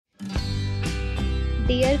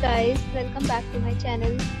Dear guys, welcome back to my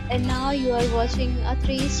channel, and now you are watching a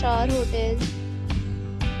 3-star hotel.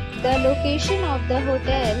 The location of the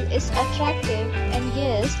hotel is attractive and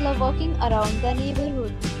guests love walking around the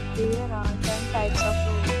neighborhood. There are 10 types of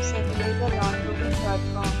rooms available on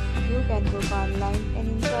booking.com. You can book online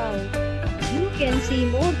and enjoy it. You can see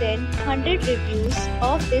more than 100 reviews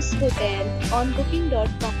of this hotel on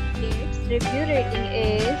booking.com. Its review rating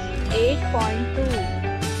is 8.2,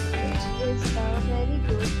 which is very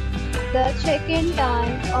good. The check-in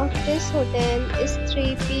time of this hotel is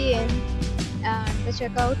 3 p.m. and the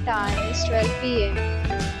checkout time is 12 p.m.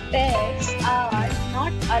 Pets are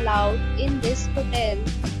not allowed in this hotel.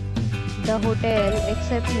 The hotel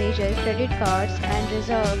accepts major credit cards and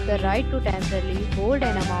reserves the right to temporarily hold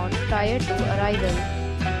an amount prior to arrival.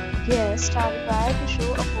 Guests are required to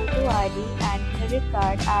show a photo ID and credit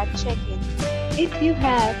card at check-in. If you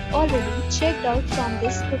have already checked out from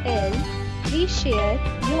this hotel, please share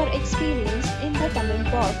your experience in the comment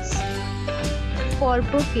box. For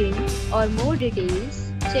booking or more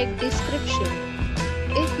details, check description.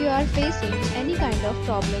 If you are facing any kind of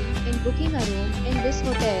problem in booking a room in this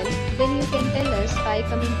hotel, then you can tell us by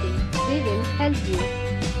commenting. We will help you.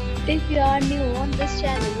 If you are new on this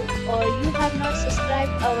channel or you have not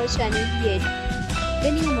subscribed our channel yet,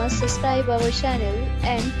 then you must subscribe our channel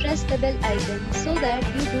and press the bell icon so that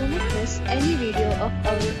you do not miss any video of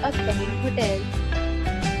our upcoming hotel.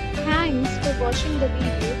 Thanks for watching the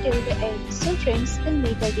video till the end. So friends, will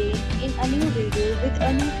meet again in a new video with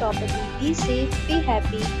a new property. Be safe, be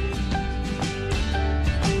happy.